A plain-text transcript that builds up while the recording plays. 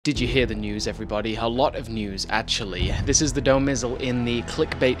Did you hear the news, everybody? A lot of news, actually. This is the Domizzle in the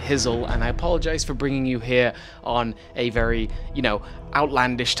clickbait hizzle, and I apologize for bringing you here on a very,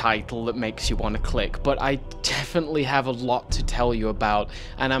 outlandish title that makes you want to click, but I definitely have a lot to tell you about,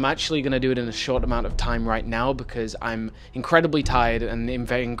 and I'm actually going to do it in a short amount of time right now because I'm incredibly tired and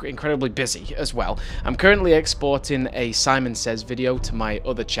incredibly busy as well. I'm currently exporting a Simon Says video to my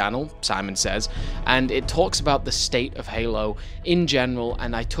other channel, Simon Says, and it talks about the state of Halo in general,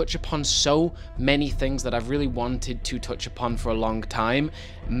 and I touch upon so many things that I've really wanted to touch upon for a long time,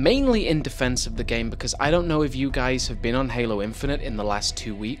 mainly in defense of the game, because I don't know if you guys have been on Halo Infinite in the last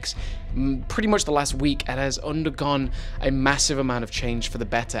 2 weeks. Pretty much the last week, it has undergone a massive amount of change for the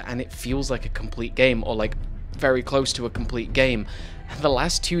better, and it feels like a complete game, or like very close to a complete game. The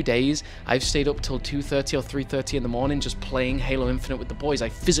last 2 days, I've stayed up till 2:30 or 3:30 in the morning just playing Halo Infinite with the boys. I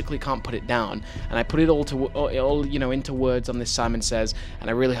physically can't put it down, and I put it all into words on this Simon Says, and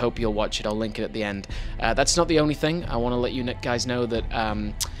I really hope you'll watch it. I'll link it at the end. That's not the only thing. I want to let you guys know that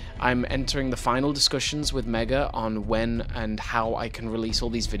I'm entering the final discussions with Mega on when and how I can release all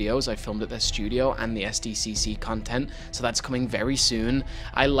these videos I filmed at their studio and the SDCC content, so that's coming very soon.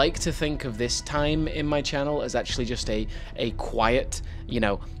 I like to think of this time in my channel as actually just a quiet,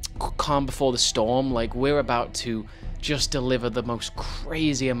 calm before the storm. Like, we're about to just deliver the most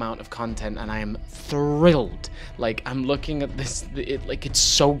crazy amount of content, and I am thrilled. Like, I'm looking at this, it's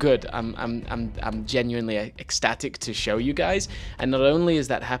so good. I'm genuinely ecstatic to show you guys. And not only is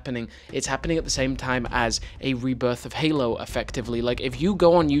that happening, it's happening at the same time as a rebirth of Halo, effectively. Like, if you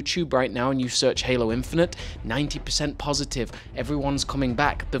go on YouTube right now and you search Halo Infinite, 90% positive, everyone's coming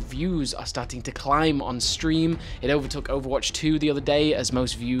back. The views are starting to climb on stream. It overtook Overwatch 2 the other day as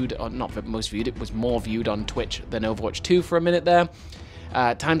most viewed, or not most viewed, it was more viewed on Twitch than Overwatch 2 for a minute there.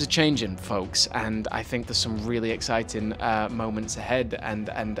 Times are changing, folks, and I think there's some really exciting moments ahead,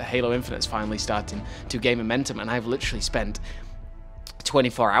 and Halo Infinite's finally starting to gain momentum, and I've literally spent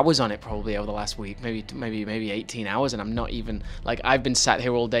 24 hours on it probably over the last week, maybe 18 hours, and I'm not even, like, I've been sat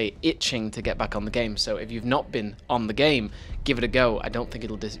here all day itching to get back on the game. So if you've not been on the game, give it a go. I don't think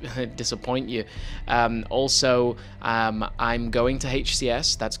it'll disappoint you. Also, I'm going to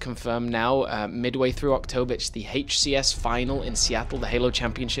HCS, that's confirmed now, midway through October. It's the HCS final in Seattle, the Halo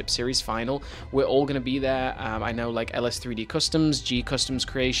Championship Series final. We're all going to be there. I know, like, LS3D Customs, G Customs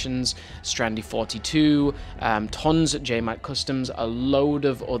Creations, Strandy42, tons at JMAT Customs, a load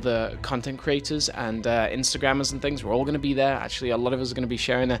of other content creators and Instagrammers and things. We're all going to be there. Actually, a lot of us are going to be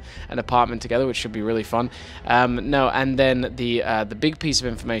sharing an apartment together, which should be really fun. No, and then the big piece of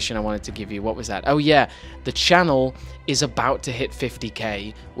information I wanted to give you, what was that? Oh yeah, the channel is about to hit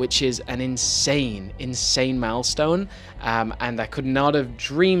 50k, which is an insane milestone, and I could not have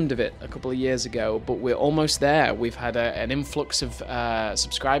dreamed of it a couple of years ago, but we're almost there. We've had an influx of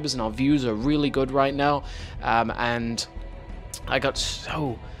subscribers, and our views are really good right now, and I got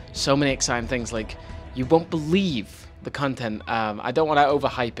so many exciting things. Like, you won't believe the content. I don't want to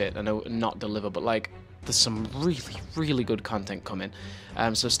overhype it and not deliver, but like, there's some really good content coming.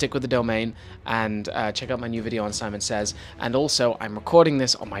 So stick with the domain and check out my new video on Simon Says. And also, I'm recording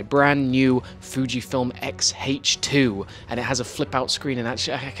this on my brand new Fujifilm X-H2, and it has a flip out screen, and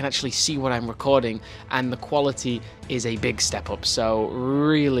actually I can actually see what I'm recording, and the quality is a big step up. So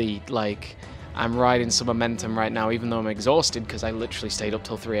really, like, I'm riding some momentum right now, even though I'm exhausted because I literally stayed up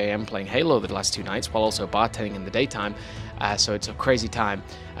till 3 a.m. playing Halo the last 2 nights while also bartending in the daytime. So it's a crazy time.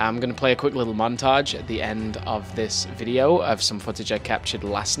 I'm going to play a quick little montage at the end of this video of some footage I captured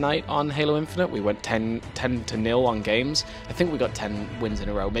last night on Halo Infinite. We went 10-0 on games. I think we got 10 wins in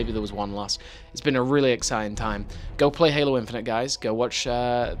a row. Maybe there was 1 loss. It's been a really exciting time. Go play Halo Infinite, guys. Go watch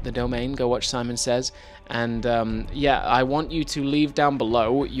the domain. Go watch Simon Says. And yeah, I want you to leave down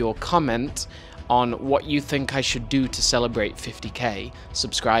below your comment on what you think I should do to celebrate 50k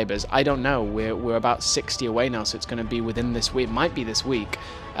subscribers. I don't know. We're about 60 away now, so it's going to be within this week. It might be this week.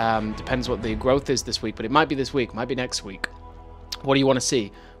 Depends what the growth is this week, but it might be this week, might be next week. What do you want to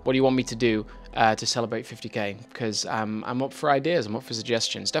see? What do you want me to do to celebrate 50k? Because I'm up for ideas. I'm up for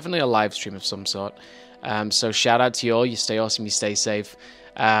suggestions. Definitely a live stream of some sort. So shout out to you all. You stay awesome. You stay safe.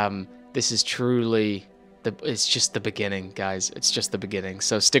 This is truly... it's just the beginning, guys. It's just the beginning.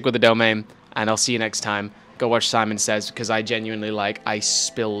 So stick with the domain, and I'll see you next time. Go watch Simon Says, because I genuinely, I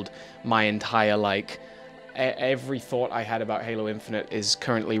spilled my entire, every thought I had about Halo Infinite is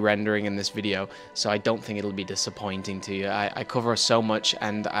currently rendering in this video, so I don't think it'll be disappointing to you. I cover so much,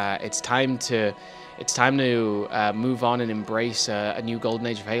 and it's time to move on and embrace a new golden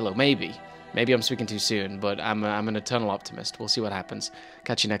age of Halo. Maybe I'm speaking too soon, but I'm an eternal optimist. We'll see what happens.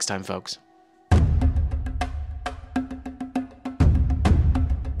 Catch you next time, folks.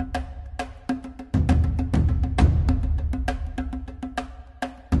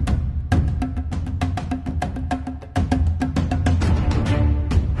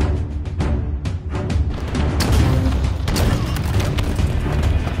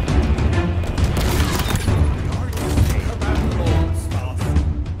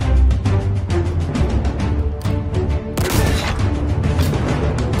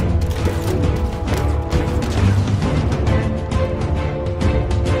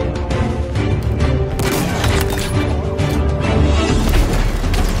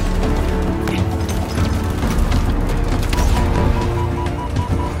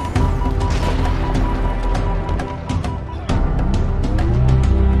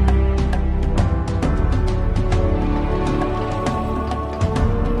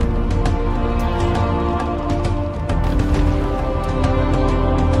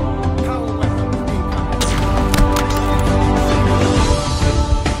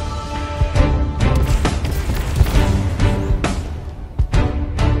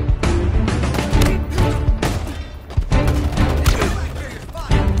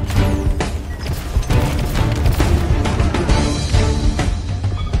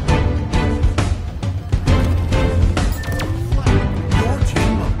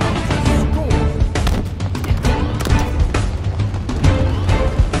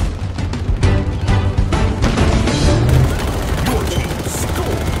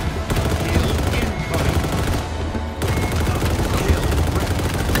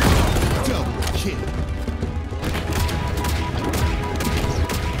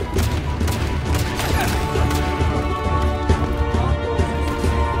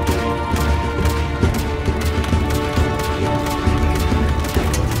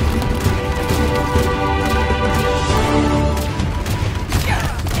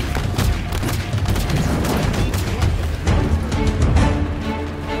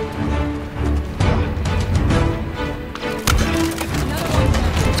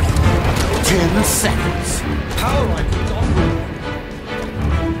 7 seconds. Power rifles on.